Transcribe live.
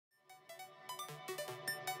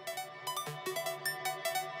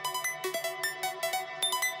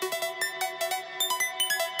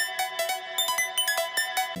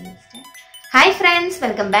Hi friends,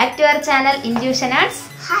 welcome back to our channel Intuition Arts.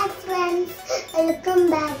 Hi friends, welcome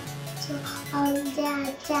back to our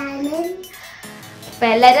channel.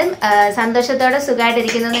 എല്ലാവരും സന്തോഷത്തോടെ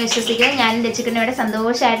സുഖമായിട്ടിരിക്കുന്നു എന്ന് വിശ്വസിക്കുന്നു. ഞാനും രചിക്കുന്ന ഇവിടെ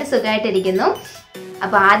സന്തോഷമായിട്ട് സുഖമായിട്ടിരിക്കുന്നു.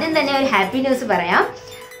 അപ്പോൾ ആദ്യം തന്നെ ഒരു ഹാപ്പി ന്യൂസ് പറയാം.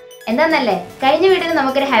 എന്താണെന്നല്ലേ, കഴിഞ്ഞ വീഡിയോയിൽ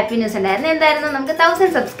നമുക്കൊരു ഹാപ്പി ന്യൂസ് ഉണ്ടായിരുന്നു. എന്തായിരുന്നു? നമുക്ക്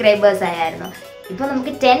 1000 സബ്സ്ക്രൈബേഴ്സ് ആയിരുന്നു. ഇപ്പോൾ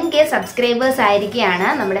നമുക്ക് 10K സബ്സ്ക്രൈബേഴ്സ് ആയിരിക്കുകയാണ്.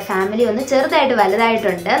 നമ്മുടെ ഫാമിലി ഒന്ന് ചെറുതായിട്ട്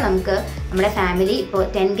വലുതായിട്ടുണ്ട്. നമ്മുടെ ഫാമിലി ഇപ്പോൾ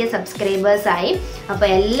 10K സബ്സ്ക്രൈബേഴ്സ് ആയി. അപ്പോൾ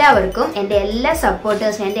എല്ലാവർക്കും എൻ്റെ എല്ലാ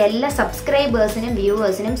സപ്പോർട്ടേഴ്സിനും എൻ്റെ എല്ലാ സബ്സ്ക്രൈബേഴ്സിനും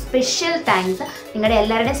വ്യൂവേഴ്സിനും സ്പെഷ്യൽ താങ്ക്സ്. നിങ്ങളുടെ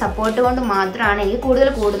എല്ലാവരുടെയും സപ്പോർട്ട് കൊണ്ട് മാത്രമാണ് എനിക്ക്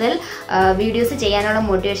കൂടുതൽ വീഡിയോസ് ചെയ്യാനുള്ള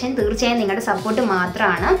മോട്ടിവേഷൻ. തീർച്ചയായും നിങ്ങളുടെ സപ്പോർട്ട്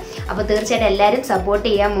മാത്രമാണ്. അപ്പോൾ തീർച്ചയായിട്ടും എല്ലാവരും സപ്പോർട്ട്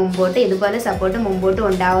ചെയ്യാൻ മുമ്പോട്ട്, ഇതുപോലെ സപ്പോർട്ട് മുമ്പോട്ട്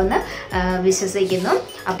ഉണ്ടാവുമെന്ന് വിശ്വസിക്കുന്നു.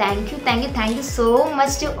 അപ്പോൾ thank you so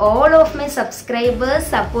much to all of my subscribers,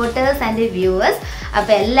 supporters and viewers.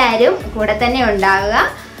 അപ്പോൾ എല്ലാവരും കൂടെ തന്നെ ഉണ്ടാവുക.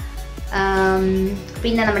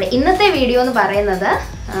 പിന്നെ നമ്മുടെ ഇന്നത്തെ വീഡിയോ എന്ന് പറയുന്നത്,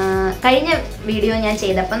 കഴിഞ്ഞ വീഡിയോ ഞാൻ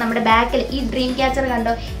ചെയ്തപ്പോൾ നമ്മുടെ ബാക്കിൽ ഈ ഡ്രീം ക്യാച്ചർ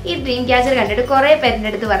കണ്ടോ? ഈ ഡ്രീം ക്യാച്ചർ കണ്ടിട്ട് കുറേ പേരുടെ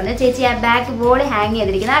അടുത്ത് പറഞ്ഞു, ചേച്ചി ആ ബാക്ക് ബോൾ ഹാങ്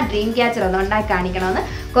ചെയ്തിരിക്കുന്ന ആ ഡ്രീം ക്യാച്ചർ ഒന്ന് ഉണ്ടാക്കി കാണിക്കണമെന്ന്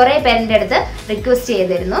കുറേ പേരുടെ അടുത്ത് റിക്വസ്റ്റ്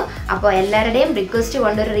ചെയ്തിരുന്നു. അപ്പോൾ എല്ലാവരുടെയും റിക്വസ്റ്റ്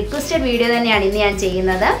കൊണ്ട് ഒരു റിക്വസ്റ്റഡ് വീഡിയോ തന്നെയാണ് ഇന്ന് ഞാൻ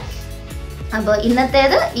ചെയ്യുന്നത്. അപ്പോൾ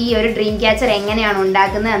ഇന്നത്തേത് ഈ ഒരു ഡ്രീം ക്യാച്ചർ എങ്ങനെയാണ്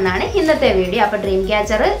ഉണ്ടാക്കുന്നത് എന്നാണ് ഇന്നത്തെ വീഡിയോ. അപ്പോൾ ഡ്രീം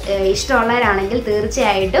ക്യാച്ചർ ഇഷ്ടമുള്ളവരാണെങ്കിൽ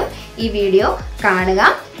തീർച്ചയായിട്ടും ഈ വീഡിയോ കാണുക.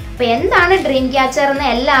 അപ്പോൾ എന്താണ് ഡ്രീം ക്യാച്ചർ എന്ന്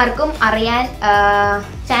എല്ലാവർക്കും അറിയാൻ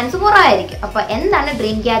ചാൻസ് കുറവായിരിക്കും. അപ്പോൾ എന്താണ്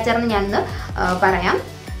ഡ്രീം ക്യാച്ചർ എന്ന് ഞാനൊന്ന് പറയാം.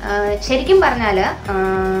 ശരിക്കും പറഞ്ഞാൽ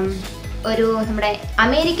ഒരു നമ്മുടെ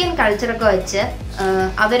അമേരിക്കൻ കൾച്ചറൊക്കെ വെച്ച്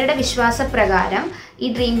അവരുടെ വിശ്വാസപ്രകാരം ഈ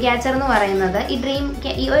ഡ്രീം ക്യാച്ചർ എന്ന് പറയുന്നത്,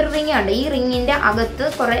 ഈ ഒരു റിങ് ഉണ്ട്, ഈ റിങ്ങിൻ്റെ അകത്ത്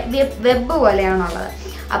കുറേ വെബ് പോലെയാണുള്ളത്.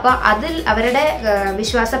 അപ്പോൾ അതിൽ അവരുടെ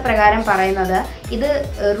വിശ്വാസപ്രകാരം പറയുന്നത്, ഇത്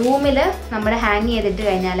റൂമിൽ നമ്മൾ ഹാങ് ചെയ്തിട്ട്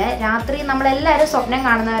കഴിഞ്ഞാൽ രാത്രി നമ്മളെല്ലാവരും സ്വപ്നം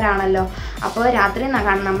കാണുന്നവരാണല്ലോ. അപ്പോൾ രാത്രി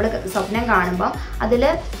നമ്മൾ സ്വപ്നം കാണുമ്പം അതിൽ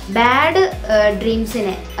ബാഡ്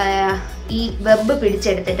ഡ്രീംസിനെ ഈ വെബ്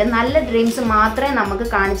പിടിച്ചെടുത്തിട്ട് നല്ല ഡ്രീംസ് മാത്രമേ നമുക്ക്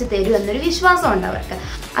കാണിച്ചു തരൂ എന്നൊരു വിശ്വാസമുണ്ട് അവർക്ക്.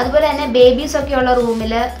 അതുപോലെ തന്നെ ബേബീസൊക്കെ ഉള്ള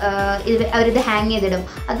റൂമിൽ അവരിത് ഹാങ് ചെയ്തിടും.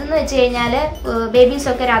 അതെന്ന് വെച്ച് കഴിഞ്ഞാൽ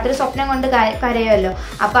ബേബീസൊക്കെ രാത്രി സ്വപ്നം കൊണ്ട് കരയുമല്ലോ.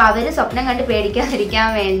 അപ്പോൾ അവർ സ്വപ്നം കണ്ട് പേടിക്കാതിരിക്കാൻ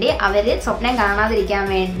വേണ്ടി, അവർ സ്വപ്നം കാണാതിരിക്കാൻ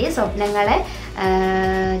വേണ്ടി, സ്വപ്നങ്ങളെ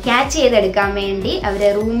ക്യാച്ച് ചെയ്തെടുക്കാൻ വേണ്ടി അവർ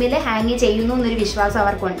റൂമിൽ ഹാങ് ചെയ്യുന്നു എന്നൊരു വിശ്വാസം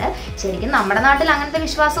അവർക്കുണ്ട്. ശരിക്കും നമ്മുടെ നാട്ടിൽ അങ്ങനത്തെ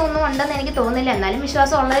വിശ്വാസം ഒന്നും ഉണ്ടെന്ന് എനിക്ക് തോന്നുന്നില്ല. എന്നാലും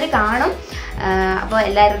വിശ്വാസം ഉള്ളവർ കാണും. അപ്പോൾ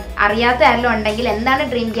എല്ലാവരും അറിയാത്ത ആരെങ്കിലും ഉണ്ടെങ്കിൽ, എന്താണ്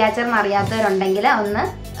ഡ്രീം ക്യാച്ചർ എന്ന് അറിയാത്തവരുണ്ടെങ്കിൽ ഒന്ന്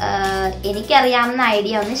എനിക്കറിയാവുന്ന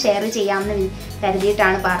ഐഡിയ ഒന്ന് ഷെയർ ചെയ്യാമെന്ന്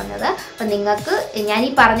കരുതിയിട്ടാണ് പറഞ്ഞത്. അപ്പം നിങ്ങൾക്ക് ഞാൻ ഈ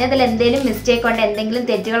പറഞ്ഞതിൽ എന്തെങ്കിലും മിസ്റ്റേക്ക് ഉണ്ട്, എന്തെങ്കിലും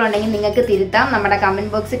തെറ്റുകളുണ്ടെങ്കിൽ നിങ്ങൾക്ക് തിരുത്താം. നമ്മുടെ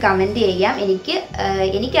കമൻറ്റ് ബോക്സിൽ കമൻറ്റ് ചെയ്യാം.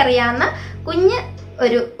 എനിക്കറിയാവുന്ന കുഞ്ഞ്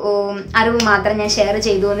ഒരു അറിവ് മാത്രം ഞാൻ ഷെയർ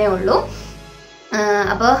ചെയ്തു എന്നേ ഉള്ളൂ.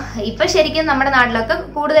 അപ്പോൾ ഇപ്പം ശരിക്കും നമ്മുടെ നാട്ടിലൊക്കെ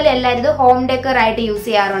കൂടുതൽ എല്ലാവരും ഇത് ഹോം ഡെക്കർ ആയിട്ട് യൂസ്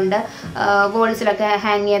ചെയ്യാറുണ്ട്. വോൾസിലൊക്കെ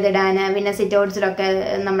ഹാങ് ചെയ്തിടാൻ, പിന്നെ സിറ്റ് ഔട്ട്സിലൊക്കെ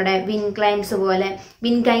നമ്മുടെ വിൻ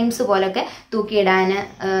കൈംസ് പോലൊക്കെ തൂക്കിയിടാൻ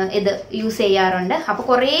ഇത് യൂസ് ചെയ്യാറുണ്ട്. അപ്പോൾ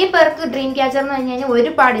കുറേ പേർക്ക് ഡ്രീം ക്യാച്ചർ എന്ന് പറഞ്ഞു കഴിഞ്ഞാൽ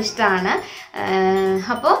ഒരുപാട് ഇഷ്ടമാണ്.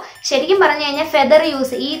 അപ്പോൾ ശരിക്കും പറഞ്ഞു കഴിഞ്ഞാൽ ഫെദർ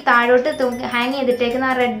യൂസ്, ഈ താഴോട്ട് ഹാങ് ചെയ്തിട്ടേക്കുന്ന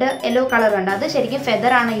ആ റെഡ് യെല്ലോ കളർ ഉണ്ട്, അത് ശരിക്കും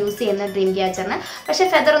ഫെദറാണ് യൂസ് ചെയ്യുന്നത് ഡ്രീം ക്യാച്ചറിന്. പക്ഷേ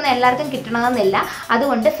ഫെദറൊന്നും എല്ലാവർക്കും കിട്ടണമെന്നില്ല.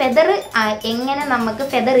 അതുകൊണ്ട് ഫെദർ എങ്ങനെ നമുക്ക്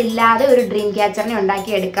ഫെദർ ഇല്ലാതെ ഒരു ഡ്രീം ക്യാച്ചറിനെ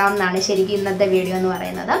ഉണ്ടാക്കി എടുക്കാമെന്നാണ് ശരിക്കും ഇന്നത്തെ വീഡിയോ എന്ന്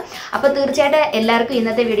പറയുന്നത്. അപ്പോൾ തീർച്ചയായിട്ടും എല്ലാവർക്കും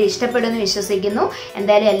ഇന്നത്തെ വീഡിയോ ഇഷ്ടപ്പെടുമെന്ന് വിശ്വസിക്കുന്നു.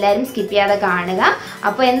 എന്തായാലും എല്ലാവരും സ്കിപ്പ് ചെയ്യാതെ കാണുക.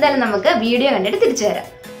 അപ്പോൾ എന്തായാലും നമുക്ക് വീഡിയോ കണ്ടിട്ട് തിരിച്ചു വരാം.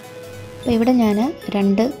 അപ്പോൾ ഇവിടെ ഞാൻ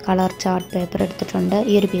 2 കളർ ചാർട്ട് പേപ്പർ എടുത്തിട്ടുണ്ട്.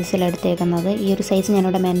 ഈ ഒരു പീസിൽ എടുത്തേക്കുന്നത്, ഈ ഒരു സൈസ്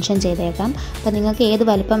ഞാനിവിടെ മെൻഷൻ ചെയ്തേക്കാം. അപ്പോൾ നിങ്ങൾക്ക് ഏത്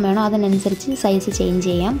വലിപ്പം വേണോ അതിനനുസരിച്ച് സൈസ് ചേഞ്ച്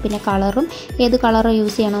ചെയ്യാം. പിന്നെ കളറും ഏത് കളർ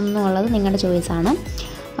യൂസ് ചെയ്യണം എന്നുള്ളത് നിങ്ങളുടെ ചോയ്സാണ്.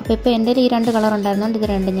 അപ്പോൾ ഇപ്പോൾ എൻ്റെ ഈ 2 കളർ ഉണ്ടായിരുന്നുകൊണ്ട് ഇത്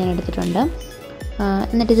 2 ഞാൻ എടുത്തിട്ടുണ്ട്.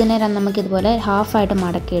 എന്നിട്ട് ഇതിനെ നമുക്കിതുപോലെ ഹാഫായിട്ട്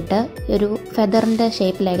മടക്കിയിട്ട് ഒരു ഫെദറിൻ്റെ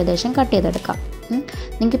ഷേപ്പിൽ ഏകദേശം കട്ട് ചെയ്തെടുക്കാം.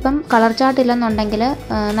 നിങ്ങൾക്കിപ്പം കളർ ചാർട്ട് ഇല്ലെന്നുണ്ടെങ്കിൽ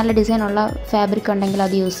നല്ല ഡിസൈനുള്ള ഫാബ്രിക് ഉണ്ടെങ്കിൽ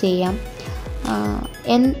അത് യൂസ് ചെയ്യാം.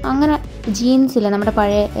 അങ്ങനെ ജീൻസിൽ നമ്മുടെ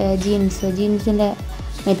പഴയ ജീൻസിൻ്റെ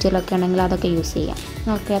മെറ്റീരിയലൊക്കെ ഉണ്ടെങ്കിൽ അതൊക്കെ യൂസ് ചെയ്യാം.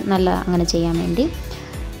 ഓക്കെ, നല്ല അങ്ങനെ ചെയ്യാൻ വേണ്ടി.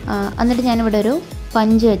 എന്നിട്ട് ഞാനിവിടെ ഒരു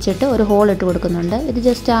പഞ്ച് വെച്ചിട്ട് ഒരു ഹോൾ ഇട്ട് കൊടുക്കുന്നുണ്ട്. ഇത്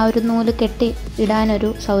ജസ്റ്റ് ആ ഒരു നൂല് കെട്ടി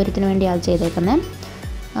ഇടാനൊരു സൗകര്യത്തിന് വേണ്ടി അത് ചെയ്തേക്കുന്നത്.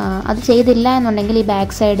 അത് ചെയ്തില്ല എന്നുണ്ടെങ്കിൽ ഈ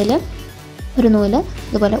ബാക്ക് സൈഡിൽ ഒരു നൂല്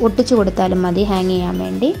ഇതുപോലെ ഒട്ടിച്ചു കൊടുത്താലും മതി ഹാങ് ചെയ്യാൻ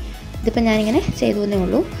വേണ്ടി. ഇതിപ്പോൾ ഞാനിങ്ങനെ ചെയ്തു എന്നേ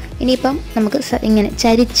ഉള്ളൂ. ഇനിയിപ്പം നമുക്ക് ഇങ്ങനെ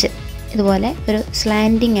ചരിച്ച് ഇതുപോലെ ഒരു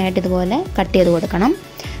സ്ലാൻഡിങ് ആയിട്ട് ഇതുപോലെ കട്ട് ചെയ്ത് കൊടുക്കണം.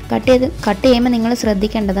 കട്ട് ചെയ്യുമ്പോൾ നിങ്ങൾ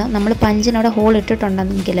ശ്രദ്ധിക്കേണ്ടത്, നമ്മൾ പഞ്ചിനവിടെ ഹോൾ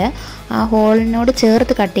ഇട്ടിട്ടുണ്ടെങ്കിൽ ആ ഹോളിനോട്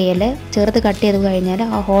ചേർത്ത് കട്ട് ചെയ്ത് കഴിഞ്ഞാൽ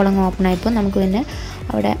ആ ഹോളങ്ങ് ഓപ്പൺ ആയിപ്പോൾ നമുക്ക് പിന്നെ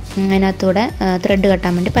അവിടെ അതിനകത്തൂടെ ത്രെഡ്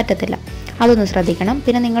കെട്ടാൻ വേണ്ടി പറ്റത്തില്ല. അതൊന്ന് ശ്രദ്ധിക്കണം.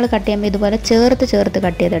 പിന്നെ നിങ്ങൾ കട്ട് ചെയ്യുമ്പോൾ ഇതുപോലെ ചേർത്ത്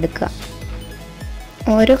കട്ട് ചെയ്തെടുക്കുക.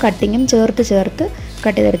 ഓരോ കട്ടിങ്ങും ചേർത്ത്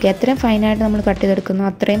കട്ട് ചെയ്തെടുക്കുക. എത്രയും ഫൈനായിട്ട് നമ്മൾ കട്ട് ചെയ്തെടുക്കുന്നു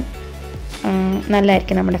അത്രയും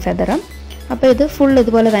നല്ലതായിരിക്കും നമ്മുടെ ഫെദർ. അപ്പോൾ ഇത് ഫുൾ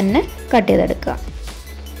ഇതുപോലെ തന്നെ കട്ട് ചെയ്തെടുക്കുക.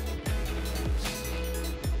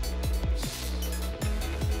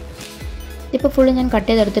 ഇപ്പോൾ ഫുള്ള് ഞാൻ കട്ട്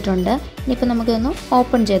ചെയ്തെടുത്തിട്ടുണ്ട്. ഇനിയിപ്പോൾ നമുക്കിതൊന്ന്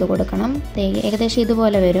ഓപ്പൺ ചെയ്ത് കൊടുക്കണം. ഏകദേശം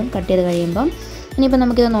ഇതുപോലെ വരും കട്ട് ചെയ്ത് കഴിയുമ്പം. ഇനിയിപ്പോൾ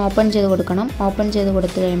നമുക്കിതൊന്ന് ഓപ്പൺ ചെയ്ത് കൊടുക്കണം. ഓപ്പൺ ചെയ്ത്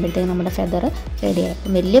കൊടുത്ത് കഴിയുമ്പോഴത്തേക്ക് നമ്മുടെ ഫെദർ റെഡിയായി.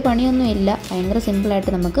 അപ്പം വലിയ പണിയൊന്നും ഇല്ല, ഭയങ്കര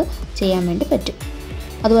സിമ്പിളായിട്ട് നമുക്ക് ചെയ്യാൻ വേണ്ടി പറ്റും.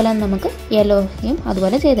 അതുപോലെ തന്നെ നമുക്ക് യെല്ലോയും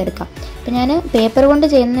അതുപോലെ ചെയ്തെടുക്കാം. ഇപ്പം ഞാൻ പേപ്പർ കൊണ്ട്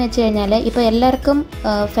ചെയ്യുന്നതെന്ന് വെച്ച് കഴിഞ്ഞാൽ ഇപ്പോൾ എല്ലാവർക്കും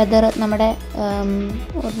ഫെദർ നമ്മുടെ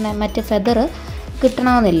മറ്റേ ഫെദർ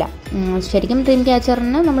കിട്ടണമെന്നില്ല. ശരിക്കും ഡ്രീം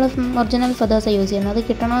ക്യാച്ചറിന് നമ്മൾ ഒറിജിനൽ ഫെദേഴ്സ് യൂസ് ചെയ്യുന്നത്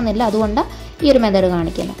കിട്ടണമെന്നില്ല. അതുകൊണ്ടാണ് ഈ ഒരു മെത്തേഡ്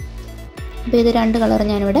കാണിക്കുന്നത്. അപ്പോൾ ഇത് 2 കളർ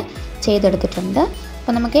ഞാനിവിടെ ചെയ്തെടുത്തിട്ടുണ്ട്.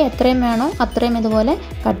 അപ്പോൾ നമുക്ക് എത്രയും വേണോ അത്രയും ഇതുപോലെ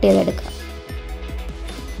കട്ട് ചെയ്തെടുക്കാം.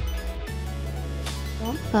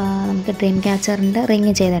 അപ്പോൾ നമുക്ക് ഡ്രീം ക്യാച്ചറിൻ്റെ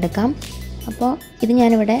റിങ് ചെയ്തെടുക്കാം. അപ്പോൾ ഇത്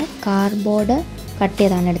ഞാനിവിടെ കാർഡ്ബോർഡ് കട്ട്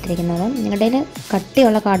ചെയ്താണ് എടുത്തിരിക്കുന്നത്. നിങ്ങളുടെ കയ്യിൽ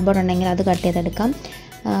കട്ടിയുള്ള കാർഡ്ബോർഡ് ഉണ്ടെങ്കിൽ അത് കട്ട് ചെയ്തെടുക്കാം.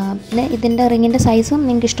 പിന്നെ ഇതിൻ്റെ റിങ്ങിൻ്റെ സൈസും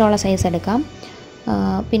നിങ്ങൾക്ക് ഇഷ്ടമുള്ള സൈസ് എടുക്കാം.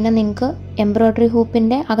 പിന്നെ നിങ്ങൾക്ക് എംബ്രോയ്ഡറി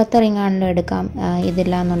ഹൂപ്പിൻ്റെ അകത്തെ റിങ്ങാണല്ലോ എടുക്കാം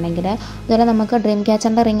ഇതില്ല എന്നുണ്ടെങ്കിൽ. അതുപോലെ നമുക്ക് ഡ്രീം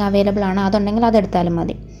ക്യാച്ചറിൻ്റെ റിങ് അവൈലബിൾ ആണ്, അതുണ്ടെങ്കിൽ അതെടുത്താലും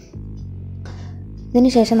മതി. ഇതിന്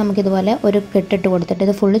ശേഷം നമുക്കിതുപോലെ ഒരു കെട്ടിട്ട് കൊടുത്തിട്ട്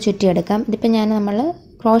ഇത് ഫുള്ള് ചുറ്റിയെടുക്കാം. ഇതിപ്പോൾ നമ്മൾ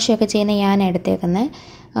ക്രോഷയൊക്കെ ചെയ്യുന്ന ഞാൻ എടുത്തേക്കുന്നത്.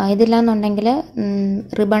 ഇതില്ല എന്നുണ്ടെങ്കിൽ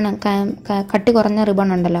റിബൺ കട്ടി കുറഞ്ഞ റിബൺ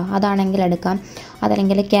ഉണ്ടല്ലോ, അതാണെങ്കിൽ എടുക്കാം.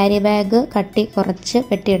 അതല്ലെങ്കിൽ ക്യാരി ബാഗ് കട്ടി കുറച്ച്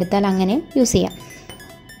വെട്ടിയെടുത്താൽ അങ്ങനെയും യൂസ് ചെയ്യാം.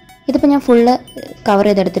 ഇതിപ്പോൾ ഞാൻ ഫുള്ള് കവർ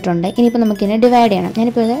ചെയ്തെടുത്തിട്ടുണ്ട്. ഇനിയിപ്പോൾ നമുക്കിതിനെ ഡിവൈഡ് ചെയ്യണം.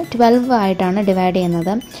 ഞാനിപ്പോൾ ഇത് 12 ആയിട്ടാണ് ഡിവൈഡ്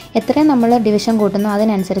ചെയ്യുന്നത്. എത്രയും നമ്മൾ ഡിവിഷൻ കൂട്ടുന്നു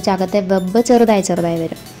അതിനനുസരിച്ച് അകത്തെ വെബ് ചെറുതായി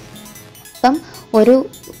വരും. അപ്പം ഒരു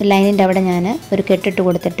ലൈനിൻ്റെ അവിടെ ഞാൻ ഒരു കെട്ടിട്ട്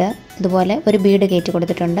കൊടുത്തിട്ട് ഇതുപോലെ ഒരു ബീഡ് കയറ്റി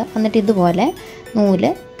കൊടുത്തിട്ടുണ്ട്. എന്നിട്ട് ഇതുപോലെ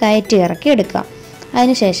നൂല് കയറ്റി ഇറക്കി എടുക്കുക.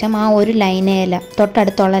 അതിനുശേഷം ആ ഒരു ലൈനയിൽ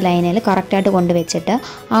തൊട്ടടുത്തുള്ള ലൈനയിൽ കറക്റ്റായിട്ട് കൊണ്ടുവച്ചിട്ട്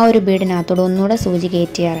ആ ഒരു ബീഡിനകത്തോട് ഒന്നുകൂടെ സൂചി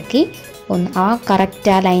കയറ്റി ഇറക്കി ആ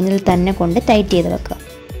കറക്റ്റ് ആ ലൈനിൽ തന്നെ കൊണ്ട് ടൈറ്റ് ചെയ്ത് വെക്കുക.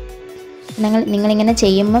 നിങ്ങളിങ്ങനെ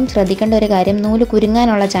ചെയ്യുമ്പം ശ്രദ്ധിക്കേണ്ട ഒരു കാര്യം, നൂല്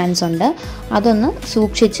കുരുങ്ങാനുള്ള ചാൻസ് ഉണ്ട്. അതൊന്ന്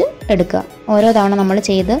സൂക്ഷിച്ച് എടുക്കുക. ഓരോ തവണ നമ്മൾ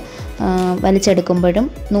ചെയ്ത് വലിച്ചെടുക്കുമ്പോഴും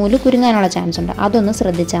നൂല് കുരുങ്ങാനുള്ള ചാൻസ് ഉണ്ട്, അതൊന്ന്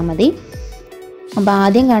ശ്രദ്ധിച്ചാൽ മതി. അപ്പോൾ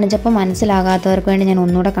ആദ്യം കാണിച്ചപ്പോൾ മനസ്സിലാകാത്തവർക്ക് വേണ്ടി ഞാൻ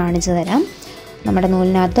ഒന്നുകൂടെ കാണിച്ചു തരാം. നമ്മുടെ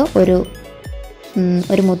നൂലിനകത്ത്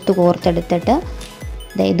ഒരു മുത്ത് കോർത്തെടുത്തിട്ട്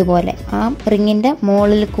ഇതുപോലെ ആ റിങ്ങിൻ്റെ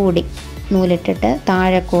മുകളിൽ കൂടി നൂലിട്ടിട്ട്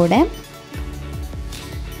താഴെ കൂടെ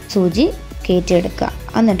സൂചി കയറ്റിയെടുക്കുക.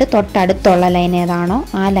 എന്നിട്ട് തൊട്ടടുത്തുള്ള ലൈൻ ഏതാണോ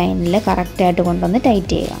ആ ലൈനിൽ കറക്റ്റായിട്ട് കൊണ്ടുവന്ന്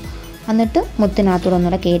ടൈറ്റ് ചെയ്യുക. എന്നിട്ട് മുത്തിനകത്തൂടെ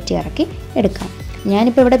ഒന്നുകൂടെ കയറ്റി ഇറക്കി എടുക്കാം.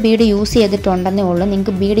 ഞാനിപ്പോൾ ഇവിടെ ബീഡ് യൂസ് ചെയ്തിട്ടുണ്ടെന്നേ ഉള്ളൂ.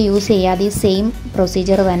 നിങ്ങൾക്ക് ബീഡ് യൂസ് ചെയ്യാതെ ഈ സെയിം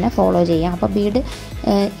പ്രൊസീജിയർ തന്നെ ഫോളോ ചെയ്യാം. അപ്പോൾ ബീഡ്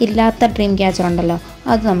ഇല്ലാത്ത ഡ്രീം ക്യാച്ചർ ഉണ്ടല്ലോ,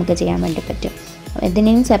 അത് നമുക്ക് ചെയ്യാൻ വേണ്ടി പറ്റും.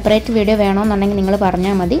 ഇതിനും സെപ്പറേറ്റ് വീഡിയോ വേണമെന്നുണ്ടെങ്കിൽ നിങ്ങൾ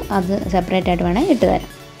പറഞ്ഞാൽ മതി, അത് സെപ്പറേറ്റ് ആയിട്ട് വേണേൽ ഇട്ട് തരാം.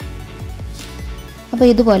 അപ്പോൾ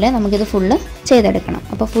ഇതുപോലെ നമുക്കിത് ഫുള്ള് ചെയ്തെടുക്കണം.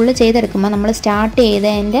 അപ്പോൾ ഫുള്ള് ചെയ്തെടുക്കുമ്പോൾ നമ്മൾ സ്റ്റാർട്ട്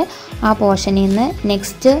ചെയ്തതിൻ്റെ ആ പോർഷനിൽ നിന്ന്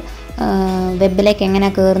നെക്സ്റ്റ് വെബിലേക്ക് എങ്ങനെ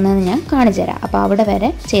കയറുന്നതെന്ന് ഞാൻ കാണിച്ചു തരാം. അപ്പോൾ അവിടെ വരെ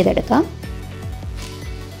ചെയ്തെടുക്കാം.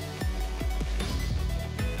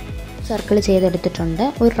 സർക്കിൾ ചെയ്തെടുത്തിട്ടുണ്ട്,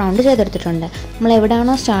 ഒരു റൗണ്ട് ചെയ്തെടുത്തിട്ടുണ്ട്. നമ്മൾ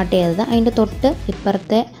എവിടെയാണോ സ്റ്റാർട്ട് ചെയ്തത് അതിൻ്റെ തൊട്ട്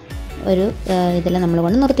ഇപ്പുറത്തെ ഒരു ഇതിൽ നമ്മൾ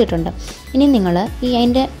കൊണ്ട് നിർത്തിയിട്ടുണ്ട്. ഇനി നിങ്ങൾ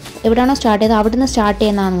അതിൻ്റെ എവിടെയാണോ സ്റ്റാർട്ട് ചെയ്തത് അവിടുന്ന് സ്റ്റാർട്ട്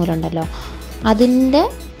ചെയ്യുന്ന ആ നൂലുണ്ടല്ലോ, അതിൻ്റെ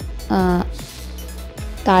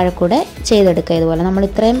താഴെ കൂടെ ചെയ്തെടുക്കുക. ഇതുപോലെ നമ്മൾ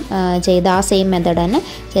ഇത്രയും ചെയ്ത ആ സെയിം മെത്തേഡ് തന്നെ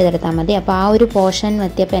ചെയ്തെടുത്താൽ മതി. അപ്പോൾ ആ ഒരു പോർഷൻ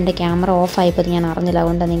എത്തിയപ്പോൾ എൻ്റെ ക്യാമറ ഓഫായിപ്പോൾ ഞാൻ അറിഞ്ഞില്ല,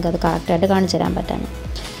 അതുകൊണ്ട് നിങ്ങൾക്ക് അത് കറക്റ്റായിട്ട് കാണിച്ചു തരാൻ പറ്റാണ്.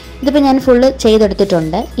 ഇതിപ്പോൾ ഞാൻ ഫുള്ള്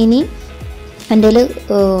ചെയ്തെടുത്തിട്ടുണ്ട്. ഇനി എൻ്റെ കയ്യിൽ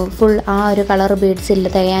ഫുൾ ആ ഒരു കളർ ബീഡ്സ് ഇല്ല,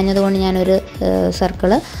 തികയാഞ്ഞതുകൊണ്ട് ഞാനൊരു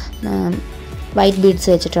സർക്കിള് വൈറ്റ് ബീഡ്സ്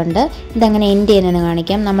വെച്ചിട്ടുണ്ട്. ഇതങ്ങനെ എൻഡ് ചെയ്യുന്നതെന്ന്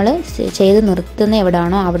കാണിക്കാം. നമ്മൾ ചെയ്ത് നിർത്തുന്ന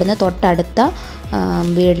എവിടെയാണോ അവിടുന്ന് തൊട്ടടുത്ത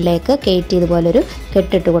ബീഡിലേക്ക് കയറ്റി ഇതുപോലൊരു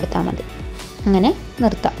കെട്ടിട്ട് കൊടുത്താൽ മതി. അങ്ങനെ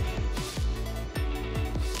നിർത്താം.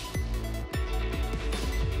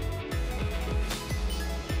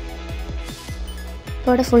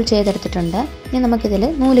 ഇപ്പോൾ ഇവിടെ ഫുൾ ചെയ്തെടുത്തിട്ടുണ്ട്. ഇനി നമുക്കിതിൽ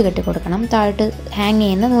നൂല് കെട്ടി കൊടുക്കണം. താഴോട്ട് ഹാങ്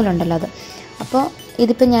ചെയ്യുന്ന നൂലുണ്ടല്ലോ അത്. അപ്പോൾ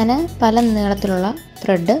ഇതിപ്പോൾ ഞാൻ പല നീളത്തിലുള്ള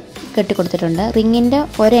ത്രെഡ് കെട്ടിക്കൊടുത്തിട്ടുണ്ട്. റിങ്ങിൻ്റെ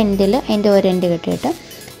ഒരെൻഡിൽ അതിൻ്റെ ഒരെൻഡ് കെട്ടിയിട്ട്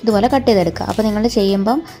ഇതുപോലെ കട്ട് ചെയ്തെടുക്കുക. അപ്പോൾ നിങ്ങൾ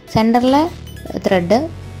ചെയ്യുമ്പം സെൻറ്ററിലെ ത്രെഡ്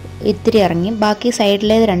ഇത്തിരി ഇറങ്ങി ബാക്കി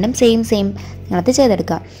സൈഡിലേത് രണ്ടും സെയിം നീളത്തിൽ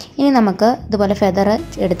ചെയ്തെടുക്കുക. ഇനി നമുക്ക് ഇതുപോലെ ഫെദർ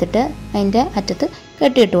എടുത്തിട്ട് അതിൻ്റെ അറ്റത്ത്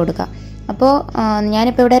കെട്ടിയിട്ട് കൊടുക്കുക. അപ്പോൾ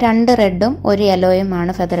ഞാനിപ്പോൾ ഇവിടെ 2 റെഡും 1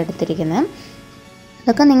 യെല്ലോയുമാണ് ഫെദർ എടുത്തിരിക്കുന്നത്.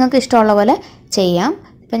 ഇതൊക്കെ നിങ്ങൾക്ക് ഇഷ്ടമുള്ള പോലെ ചെയ്യാം.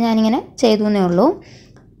 ഇപ്പം ഞാനിങ്ങനെ ചെയ്തു എന്നേ ഉള്ളൂ.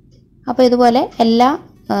 അപ്പോൾ ഇതുപോലെ എല്ലാ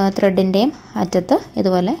ത്രെഡിൻ്റെയും അറ്റത്ത്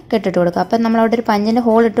ഇതുപോലെ കെട്ടിട്ട് കൊടുക്കുക. അപ്പം നമ്മളവിടെ ഒരു പഞ്ചിൻ്റെ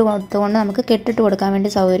ഹോൾ ഇട്ട് കൊടുത്തുകൊണ്ട് നമുക്ക് കെട്ടിട്ട് കൊടുക്കാൻ വേണ്ടി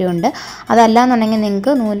സൗകര്യമുണ്ട്. അതല്ല എന്നുണ്ടെങ്കിൽ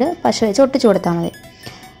നിങ്ങൾക്ക് നൂല് പശ വെച്ച് ഒട്ടിച്ച് കൊടുത്താൽ മതി.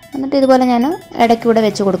 എന്നിട്ട് ഇതുപോലെ ഞാൻ ഇടയ്ക്കൂടെ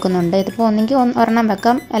വെച്ച് കൊടുക്കുന്നുണ്ട്. ഇതിപ്പോൾ ഒന്നെങ്കിൽ ഒരെണ്ണം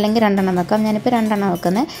വെക്കാം അല്ലെങ്കിൽ 2 എണ്ണം വെക്കാം. ഞാനിപ്പോൾ 2 എണ്ണം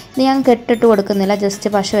വെക്കുന്നത്. ഇത് ഞാൻ കെട്ടിട്ട് കൊടുക്കുന്നില്ല, ജസ്റ്റ്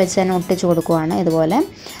പശ വെച്ച് തന്നെ ഒട്ടിച്ച് കൊടുക്കുവാണ് ഇതുപോലെ.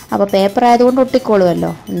 അപ്പോൾ പേപ്പർ ആയതുകൊണ്ട്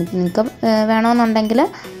ഒട്ടിക്കോളുമല്ലോ. നിങ്ങൾക്ക് വേണമെന്നുണ്ടെങ്കിൽ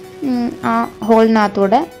ആ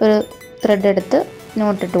ഹോളിനകത്തൂടെ ഒരു ത്രെഡ് എടുത്ത്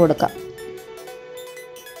നോട്ടിട്ട് കൊടുക്കാം.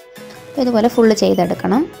 അപ്പോൾ ഇതുപോലെ ഫുള്ള്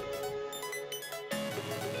ചെയ്തെടുക്കണം.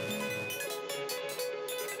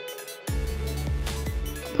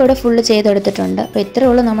 ഇപ്പോൾ ഇവിടെ ഫുള്ള് ചെയ്തെടുത്തിട്ടുണ്ട്. അപ്പോൾ ഇത്രയേ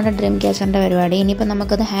ഉള്ളൂ നമ്മുടെ ഡ്രീം ക്യാച്ചറിൻ്റെ പരിപാടി. ഇനിയിപ്പോൾ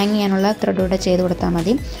നമുക്കത് ഹാങ് ചെയ്യാനുള്ള ത്രെഡ് കൂടെ ചെയ്ത് കൊടുത്താൽ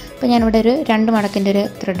മതി. അപ്പോൾ ഞാനിവിടെ ഒരു 2 മടക്കിൻ്റെ ഒരു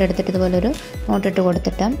ത്രെഡ് എടുത്തിട്ട് ഇതുപോലൊരു നോട്ടിട്ട്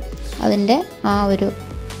കൊടുത്തിട്ട് അതിൻ്റെ ആ ഒരു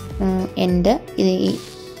എൻഡ് ഇത് ഈ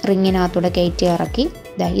റിങ്ങിനകത്തൂടെ കയറ്റി ഇറക്കി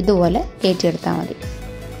ഇതുപോലെ കയറ്റിയെടുത്താൽ മതി.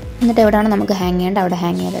 എന്നിട്ട് എവിടെയാണ് നമുക്ക് ഹാങ് ചെയ്യേണ്ടത് അവിടെ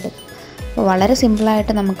ഹാങ് ചെയ്തെടുക്കും. അപ്പോൾ വളരെ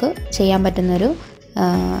സിമ്പിളായിട്ട് നമുക്ക് ചെയ്യാൻ പറ്റുന്നൊരു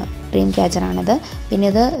ഡ്രീം ക്യാച്ചറാണിത്. പിന്നെ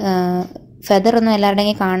ഇത് ഫെദറൊന്നും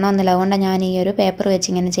എല്ലാവരുടെയും കാണണമെന്നില്ല, അതുകൊണ്ടാണ് ഞാൻ ഈ ഒരു പേപ്പർ വെച്ച്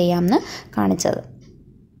ഇങ്ങനെ ചെയ്യാമെന്ന് കാണിച്ചത്.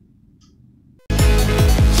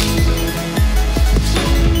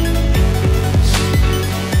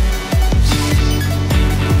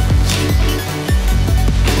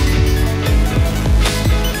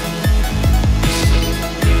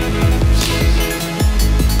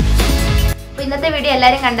 ഇന്നത്തെ വീഡിയോ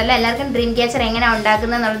എല്ലാവരും കണ്ടല്ലോ. എല്ലാവർക്കും ഡ്രീം ക്യാച്ചർ എങ്ങനെയാണ്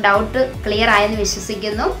ഉണ്ടാക്കുന്നത് എന്നുള്ള ഡൗട്ട് ക്ലിയർ ആയെന്ന്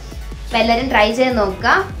വിശ്വസിക്കുന്നു. അപ്പോൾ എല്ലാവരും ട്രൈ ചെയ്ത്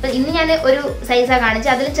നോക്കുക. അപ്പോൾ ഇന്ന് ഞാൻ ഒരു സൈസാണ്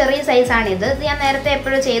കാണിച്ചത്. അതിലും ചെറിയ സൈസാണിത്. ഇത് ഞാൻ നേരത്തെ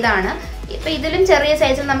എപ്പോഴും ചെയ്തതാണ്. ഇപ്പോൾ ഇതിലും ചെറിയ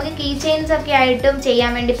സൈസിൽ നമുക്ക് കീ ചെയിൻസ് ഒക്കെ ആയിട്ടും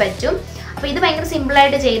ചെയ്യാൻ വേണ്ടി പറ്റും. അപ്പോൾ ഇത് ഭയങ്കര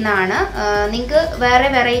സിമ്പിളായിട്ട് ചെയ്യുന്നതാണ്. നിങ്ങൾക്ക് വേറെ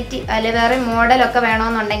വെറൈറ്റി അല്ലെ വേറെ മോഡലൊക്കെ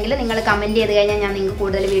വേണമെന്നുണ്ടെങ്കിൽ നിങ്ങൾ കമൻറ്റ് ചെയ്ത് കഴിഞ്ഞാൽ ഞാൻ നിങ്ങൾക്ക്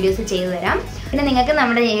കൂടുതൽ വീഡിയോസ് ചെയ്തു തരാം. പിന്നെ നിങ്ങൾക്ക്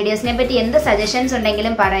നമ്മുടെ വീഡിയോസിനെ പറ്റി എന്ത് സജഷൻസ്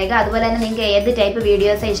ഉണ്ടെങ്കിലും പറയുക. അതുപോലെ തന്നെ നിങ്ങൾക്ക് ഏത് ടൈപ്പ്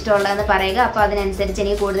വീഡിയോസാണ് ഇഷ്ടമുള്ളതെന്ന് പറയുക. അപ്പോൾ അതിനനുസരിച്ച്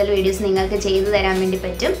എനിക്ക് കൂടുതൽ വീഡിയോസ് നിങ്ങൾക്ക് ചെയ്തു തരാൻ വേണ്ടി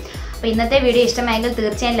പറ്റും. അപ്പോൾ ഇന്നത്തെ വീഡിയോ ഇഷ്ടമായെങ്കിൽ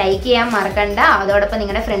തീർച്ചയായും ലൈക്ക് ചെയ്യാൻ മറക്കണ്ട. അതോടൊപ്പം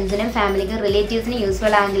നിങ്ങളുടെ ഫ്രണ്ട്സിനും ഫാമിലിക്കും റിലേറ്റീവ്സിനും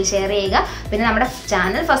യൂസ്ഫുൾ ആണെങ്കിൽ ഷെയർ ചെയ്യുക. പിന്നെ നമ്മുടെ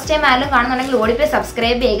ചാനൽ ഫസ്റ്റ് ടൈം ആരെങ്കിലും കാണുന്നുണ്ടെങ്കിൽ ഓടിപ്പോയി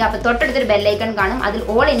സബ്സ്ക്രൈബ് ചെയ്യുക. അപ്പോൾ തൊട്ടടുത്തൊരു ബെല്ലൈക്കൺ കാണും, അതിൽ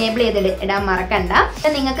ഓൾ എനേബിൾ ചെയ്ത് ഇടാൻ മറക്കണ്ട.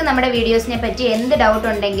 നിങ്ങൾക്ക് നമ്മുടെ വീഡിയോസിനെ പറ്റി എന്ത് ഡൗട്ട്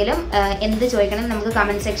ഉണ്ടെങ്കിലും എന്ത് ചോദിക്കണം നമുക്ക്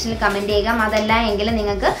കമൻറ്റ് സെക്ഷനിൽ കമൻറ്റ് ചെയ്യുക. അതല്ല എങ്കിൽ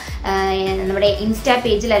നിങ്ങൾക്ക് നമ്മുടെ ഇൻസ്റ്റാ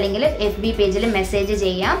പേജിൽ അല്ലെങ്കിൽ FB പേജിൽ മെസ്സേജ്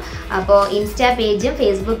ചെയ്യാം. അപ്പോൾ ഇൻസ്റ്റാ പേജും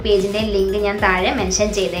ഫേസ്ബുക്ക് പേജിൻ്റെയും ലിങ്ക് ഞാൻ താഴെ മെൻഷൻ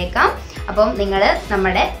ചെയ്തേക്കാം. അപ്പം നിങ്ങൾ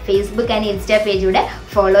നമ്മുടെ ഫേസ്ബുക്ക് ആൻഡ് ഇൻസ്റ്റാ പേജൂടെ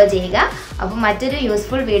ഫോളോ ചെയ്യുക. അപ്പം മറ്റൊരു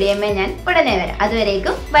യൂസ്ഫുൾ വീഡിയോയുമായി ഞാൻ ഉടനെ വരാം.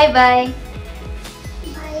 അതുവരേക്കും ബൈ ബൈ.